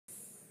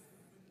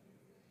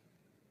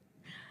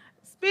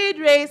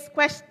Speed race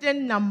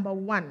question number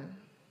 1.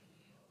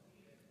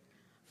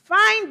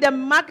 Find the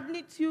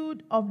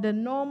magnitude of the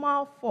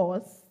normal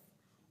force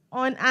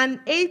on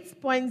an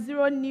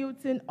 8.0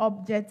 Newton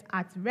object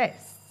at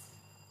rest.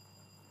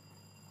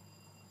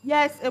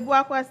 Yes,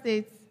 Ebuakwa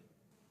states.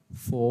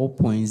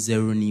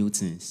 4.0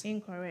 newtons.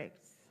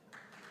 Incorrect.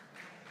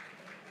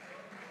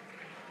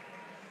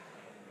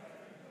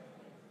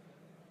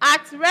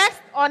 At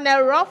rest on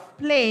a rough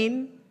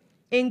plane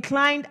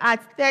inclined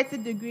at 30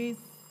 degrees,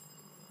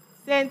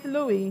 St.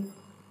 Louis.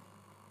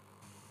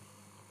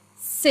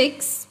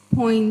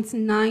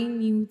 6.9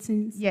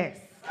 newtons. Yes.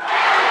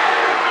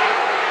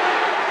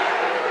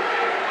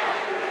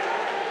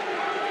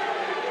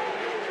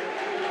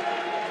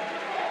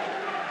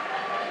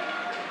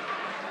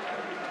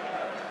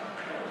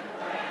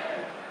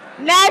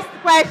 Next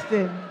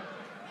question.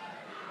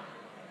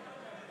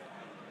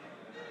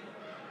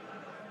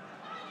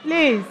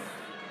 Please.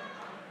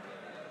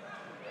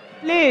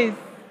 Please.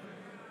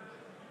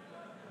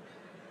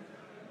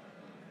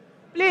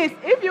 Please,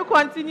 if you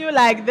continue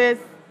like this,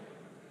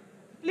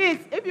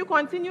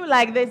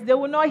 they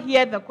will not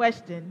hear the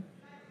question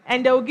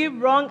and they will give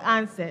wrong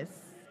answers.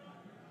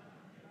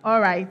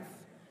 All right.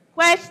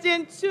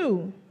 Question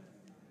 2.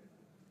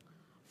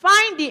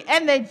 Find the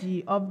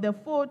energy of the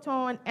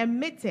photon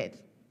emitted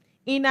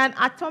in an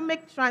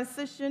atomic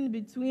transition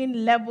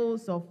between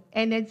levels of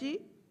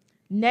energy,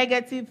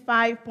 negative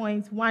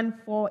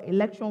 5.14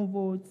 electron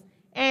volts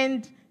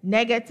and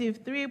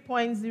negative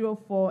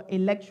 3.04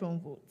 electron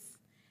volts,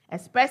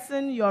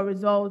 expressing your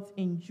results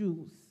in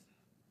joules.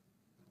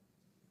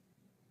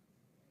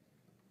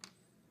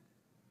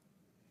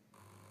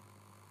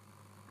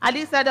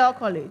 Adisadel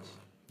College.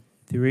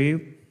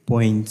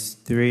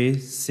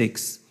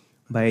 3.36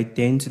 by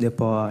 10 to the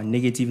power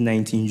negative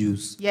 19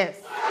 joules. Yes.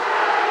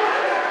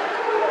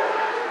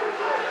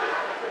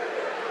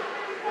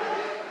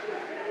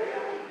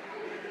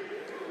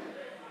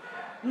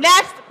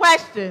 Next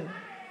question.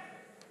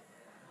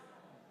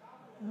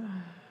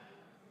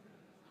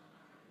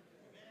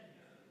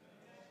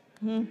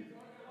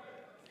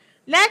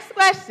 Next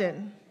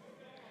question.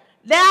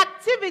 The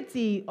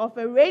activity of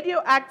a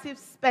radioactive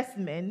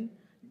specimen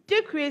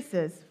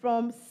decreases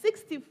from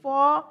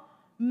 64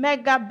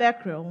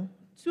 megabecquerel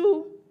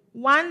to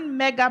 1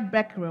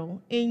 megabecquerel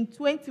in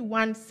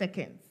 21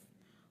 seconds.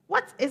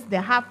 What is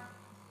the half?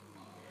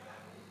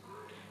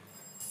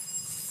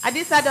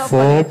 Adisadel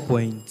College.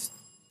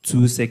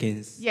 4.2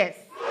 seconds. Yes.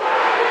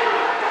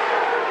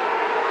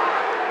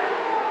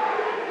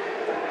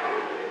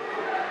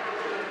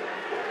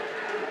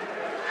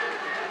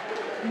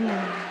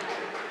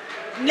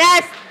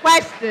 Next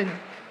question.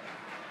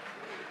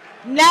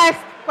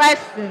 Next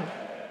question.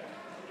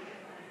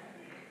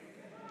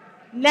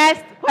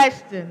 Next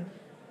question.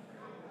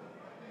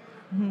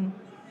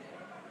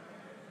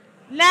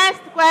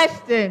 Next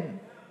question.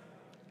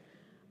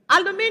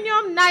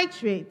 Aluminium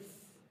nitrates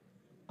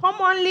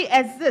commonly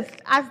exist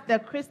as the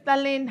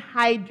crystalline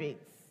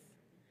hydrates.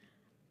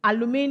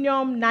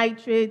 Aluminium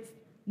nitrates,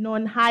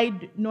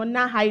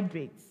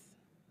 non-hydrates.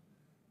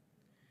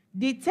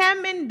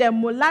 Determine the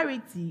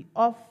molarity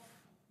of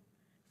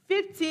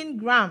 15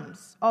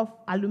 grams of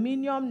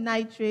aluminium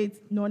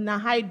nitrate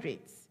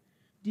non-hydrates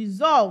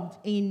dissolved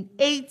in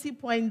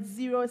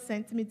 80.0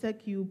 centimeter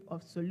cube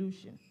of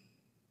solution.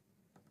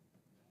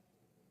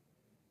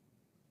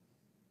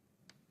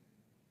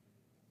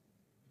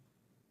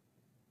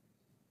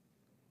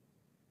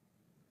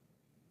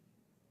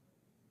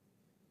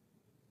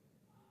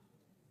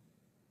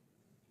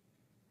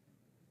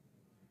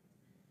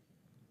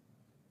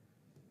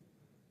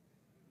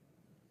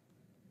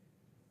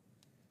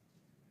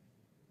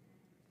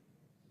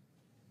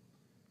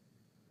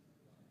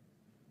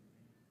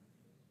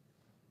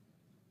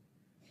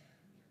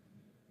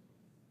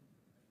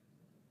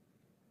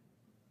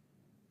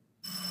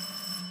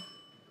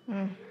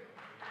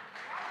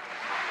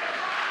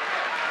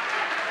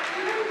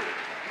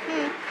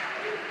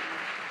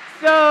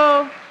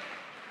 So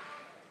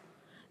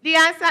the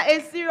answer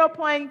is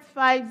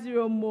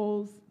 0.50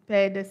 moles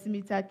per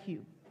decimeter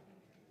cube.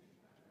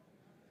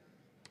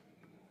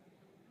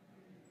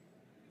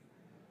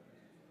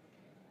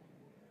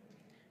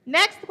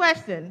 Next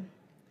question.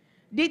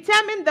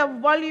 Determine the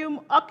volume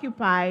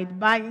occupied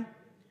by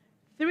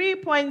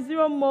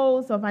 3.0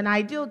 moles of an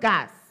ideal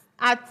gas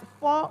at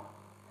 4.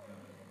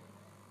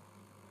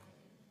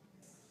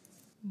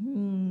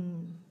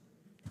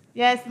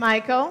 Yes,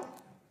 Michael?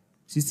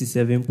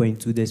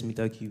 67.2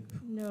 decimeter cube.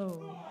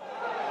 No.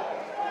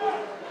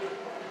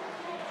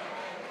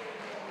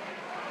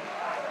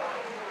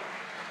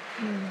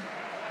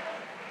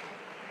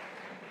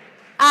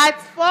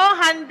 At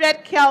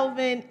 400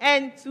 Kelvin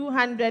and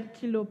 200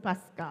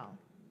 kilopascal.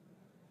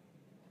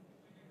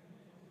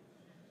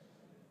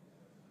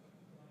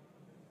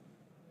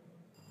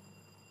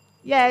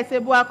 Yes,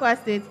 Ebuakwa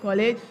State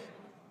College.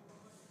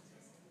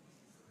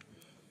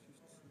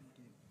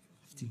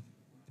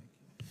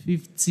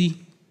 50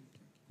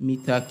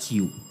 meter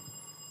cube.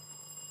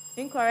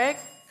 Incorrect.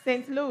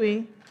 St.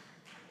 Louis.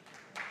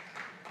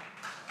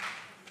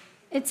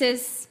 It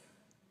is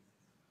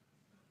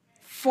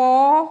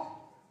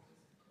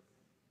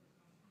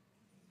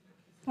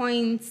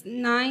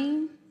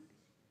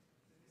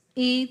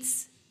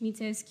 4.98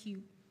 meters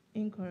cubed.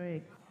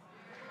 Incorrect.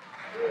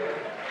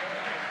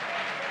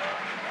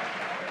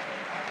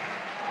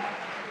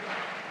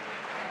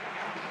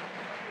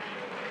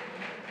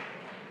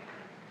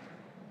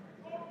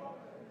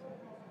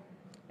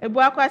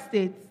 Ebuakwa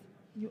State,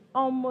 you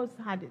almost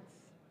had it.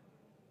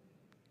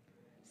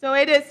 So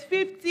it is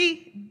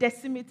 50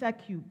 decimeter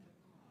cube.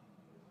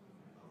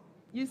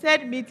 You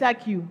said meter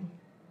cube.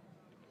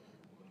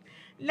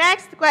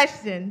 Next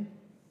question.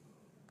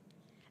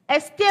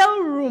 A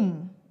steel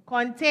room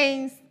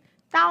contains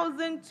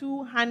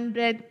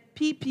 1,200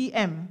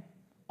 ppm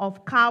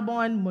of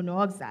carbon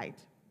monoxide.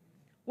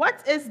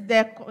 What is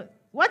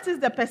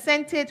the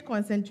percentage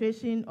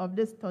concentration of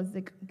this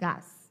toxic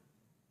gas?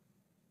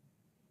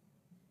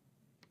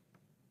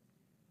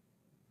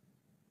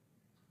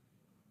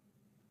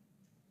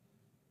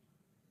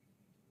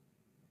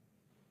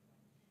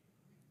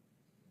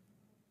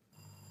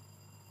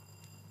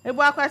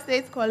 Ebuakwa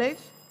State College.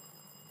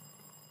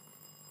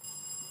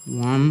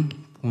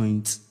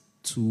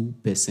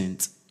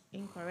 1.2%.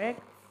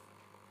 Incorrect.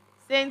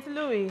 St.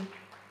 Louis.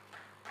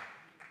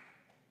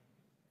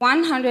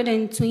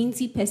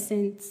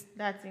 120%.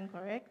 That's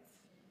incorrect.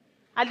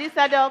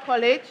 Adisadel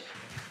College.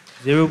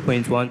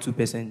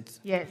 0.12%.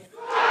 Yes.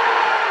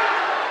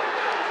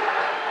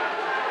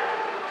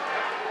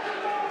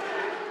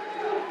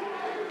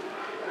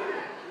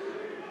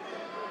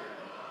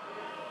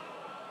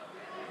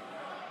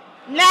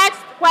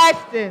 Next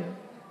question.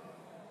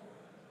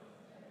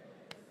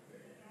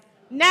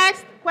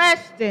 Next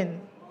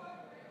question.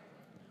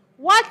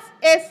 What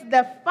is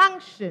the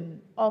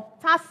function of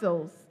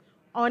tassels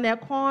on a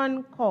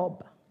corn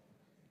cob?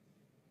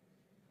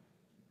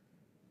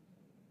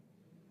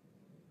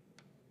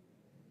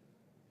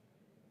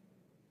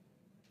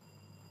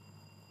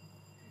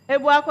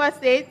 Ebuakwa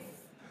State.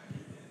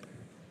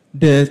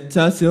 The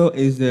tassel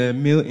is the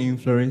male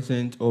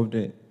inflorescence of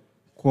the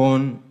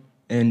corn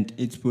and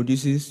it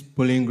produces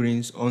pollen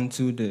grains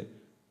onto the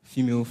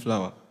female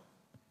flower.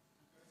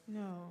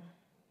 No.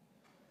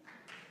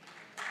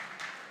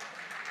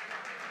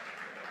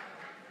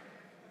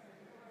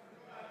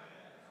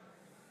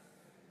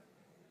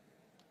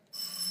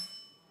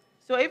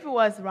 So if it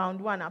was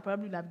round one, I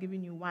probably would have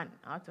given you 1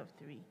 out of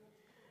 3.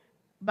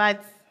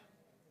 But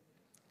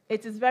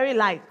it is very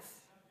light,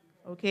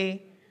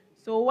 okay?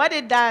 So what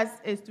it does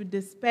is to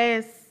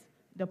disperse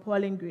the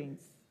pollen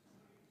grains.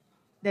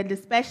 The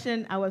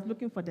dispersion, I was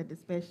looking for the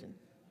dispersion.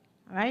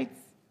 All right?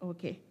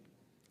 Okay.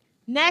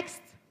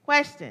 Next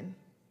question.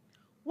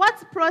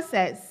 What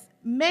process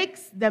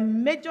makes the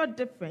major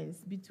difference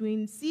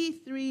between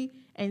C3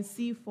 and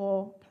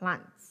C4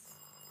 plants?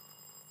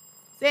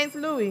 St.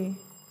 Louis.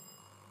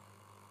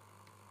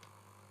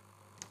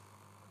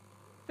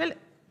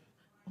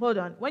 Hold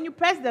on. When you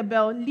press the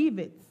bell, leave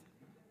it.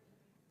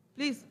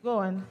 Please, go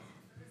on.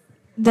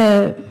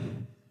 The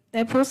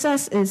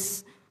process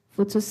is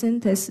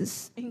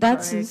photosynthesis. Incorrect.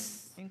 That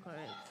is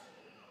incorrect.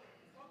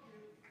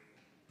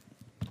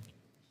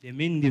 The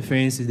main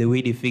difference is the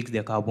way they fix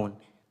the carbon.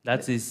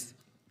 That is,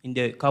 in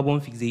the carbon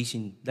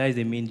fixation, that is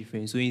the main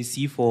difference. So in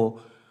C4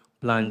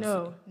 plants,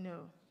 No.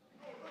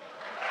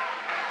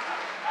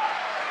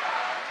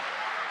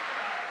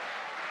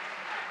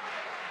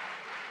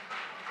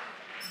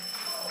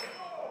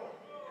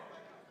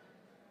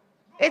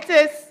 It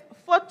is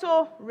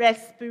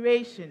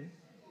photorespiration.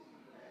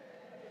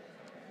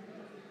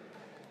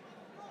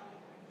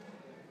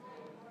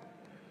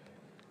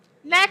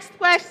 Next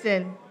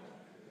question.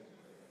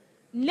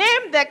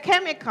 Name the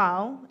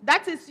chemical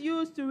that is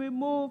used to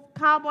remove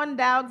carbon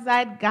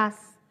dioxide gas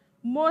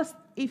most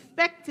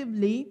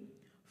effectively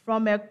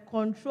from a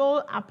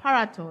control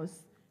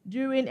apparatus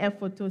during a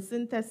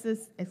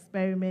photosynthesis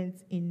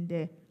experiment in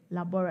the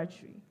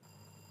laboratory.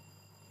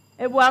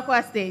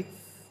 Ebuakwa State.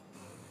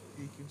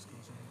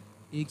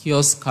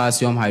 Aqueous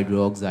calcium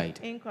hydroxide.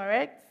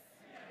 Incorrect.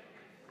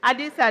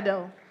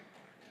 Adisadel.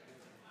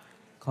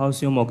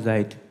 calcium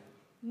oxide.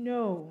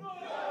 No.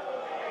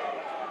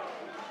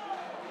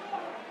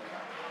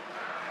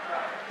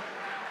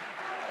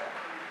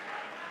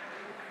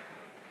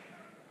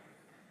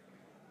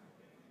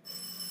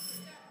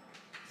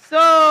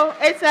 So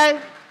it's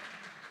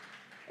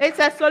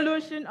a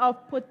solution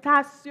of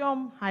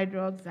potassium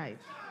hydroxide.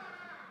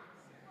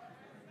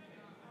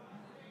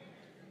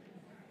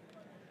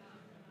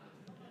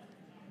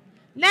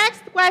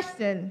 Next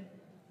question.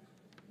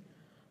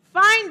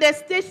 Find the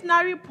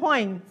stationary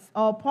points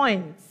or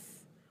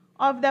points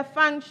of the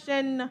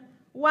function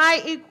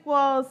y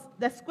equals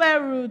the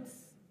square root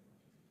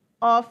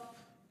of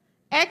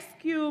x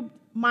cubed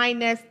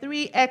minus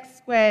 3x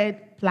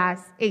squared plus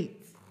 8.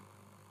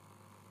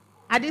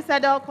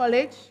 Adisadel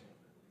College.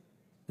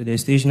 So the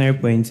stationary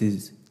point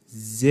is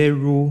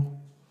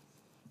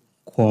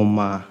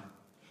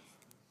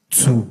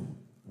 0.2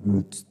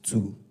 root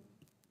 2.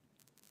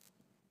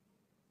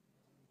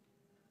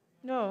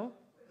 No.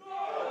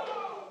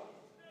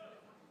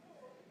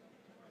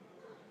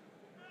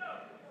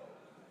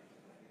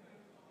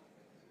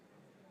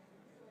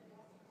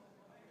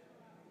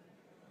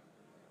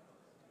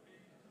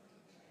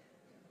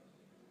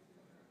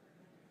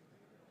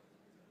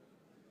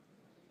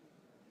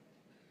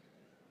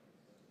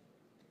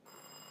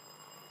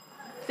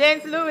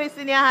 St. Louis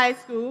Senior High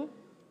School.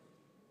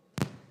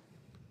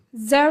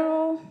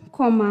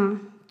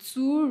 0,2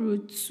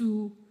 root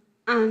 2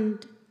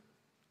 and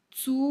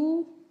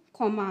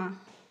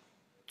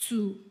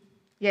 2,2.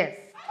 Yes.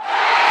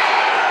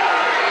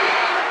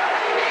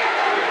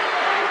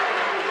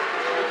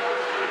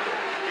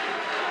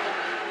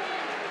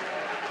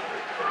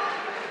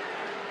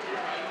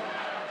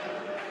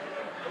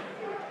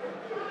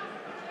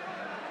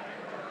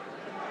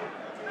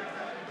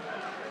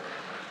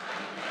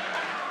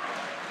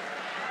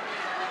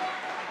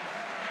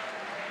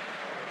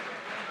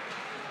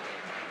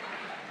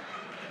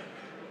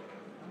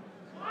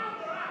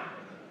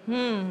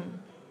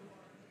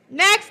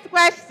 Next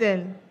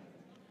question.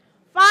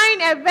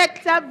 Find a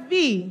vector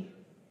v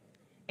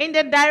in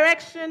the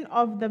direction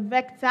of the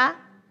vector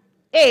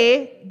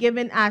A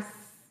given as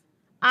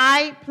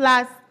I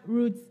plus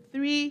root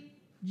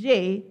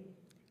 3j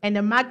and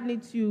the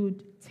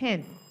magnitude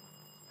 10.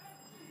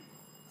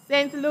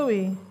 St.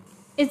 Louis.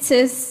 It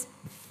is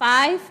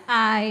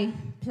 5i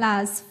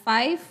plus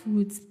 5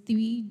 root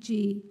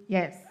 3j.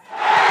 Yes.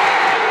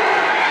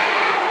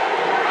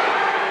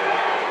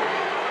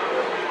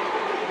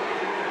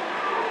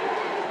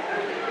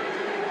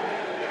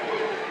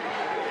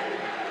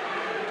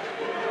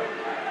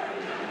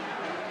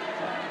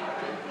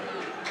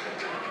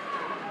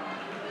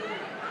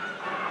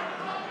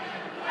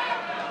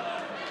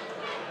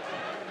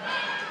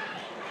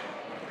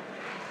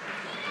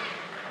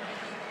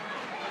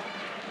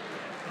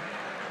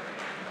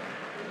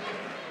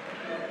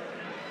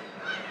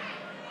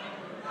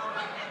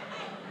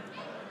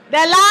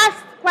 The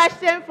last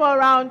question for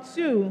round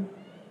 2.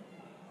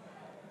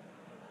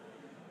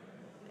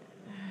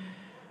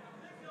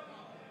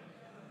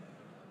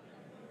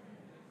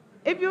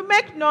 If you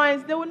make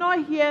noise, they will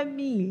not hear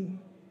me.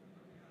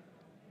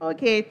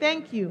 Okay,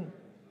 thank you.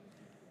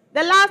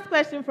 The last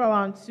question for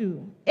round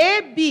 2.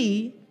 A,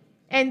 B,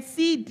 and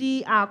C,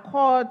 D are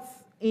chords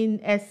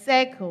in a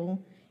circle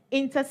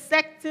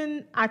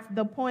intersecting at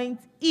the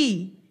point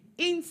E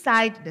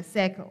inside the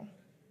circle.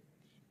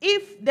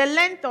 If the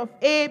length of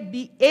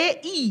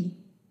AE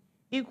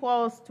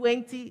equals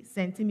 20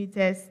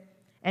 centimeters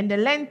and the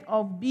length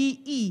of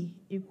BE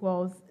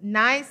equals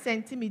 9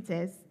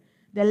 centimeters,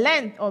 the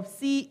length of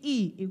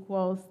CE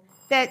equals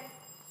 30.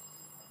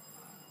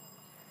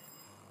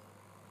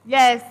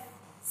 Yes.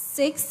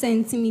 6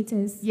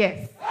 centimeters.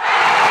 Yes.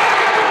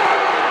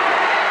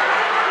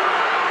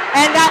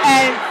 And that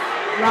ends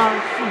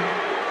round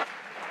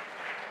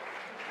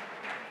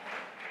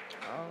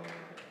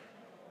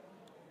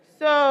 2.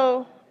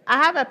 So I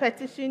have a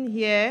petition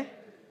here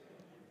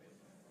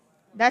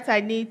that I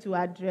need to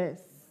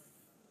address.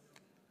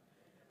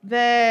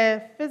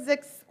 The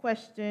physics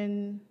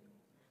question,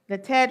 the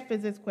third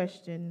physics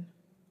question,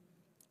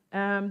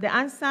 the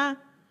answer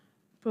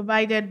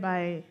provided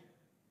by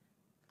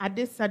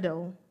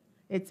Adisadel,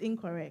 it's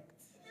incorrect.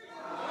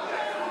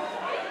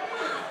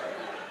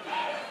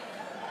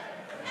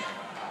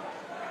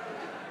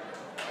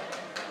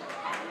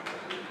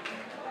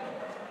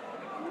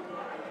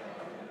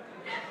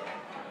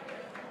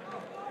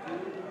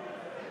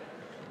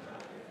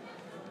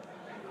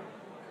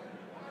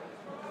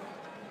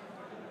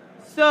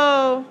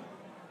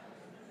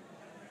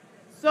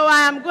 So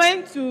I am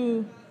going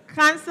to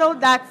cancel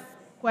that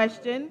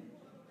question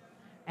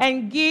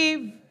and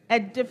give a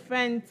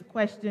different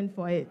question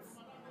for it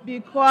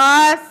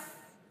because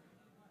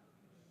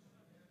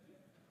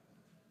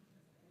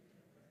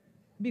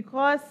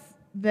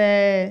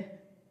the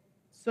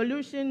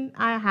solution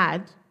I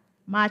had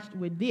matched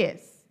with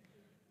this.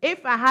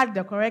 If I had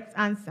the correct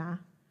answer,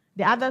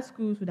 the other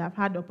schools would have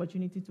had the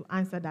opportunity to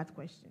answer that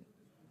question.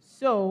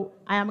 So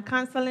I am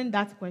canceling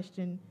that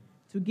question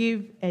to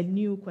give a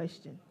new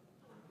question.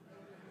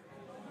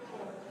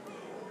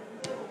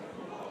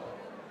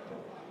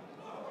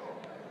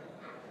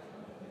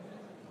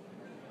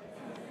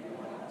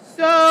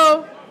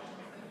 So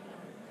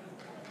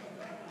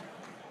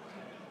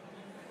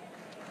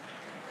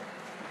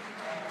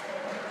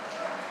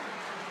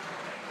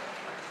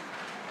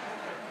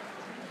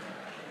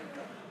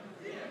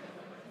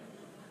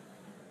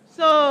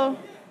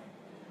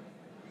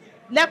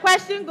the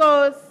question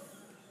goes,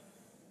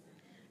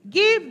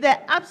 give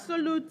the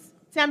absolute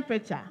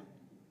temperature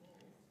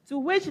to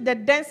which the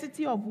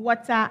density of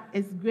water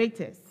is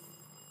greatest.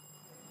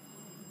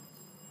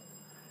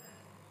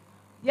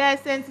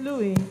 Yes, St.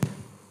 Louis.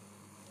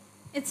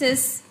 It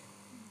is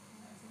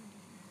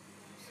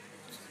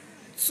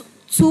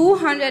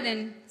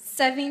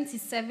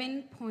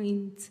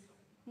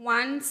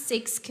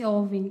 277.16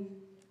 Kelvin.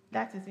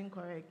 That is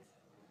incorrect.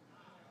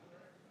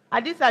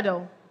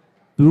 Adisadel.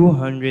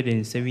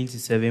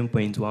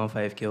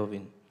 277.15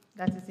 Kelvin.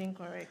 That is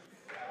incorrect.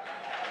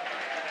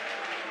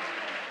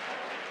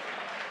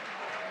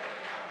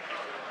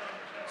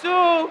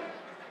 To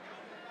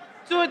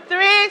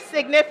 3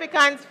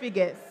 significant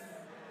figures.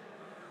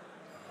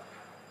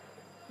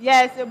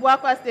 Yes,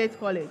 Ebuakwa State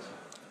College.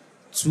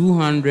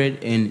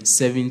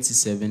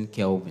 277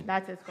 Kelvin.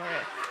 That is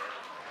correct.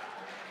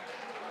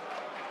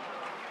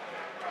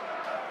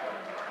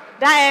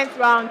 That ends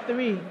round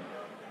 3.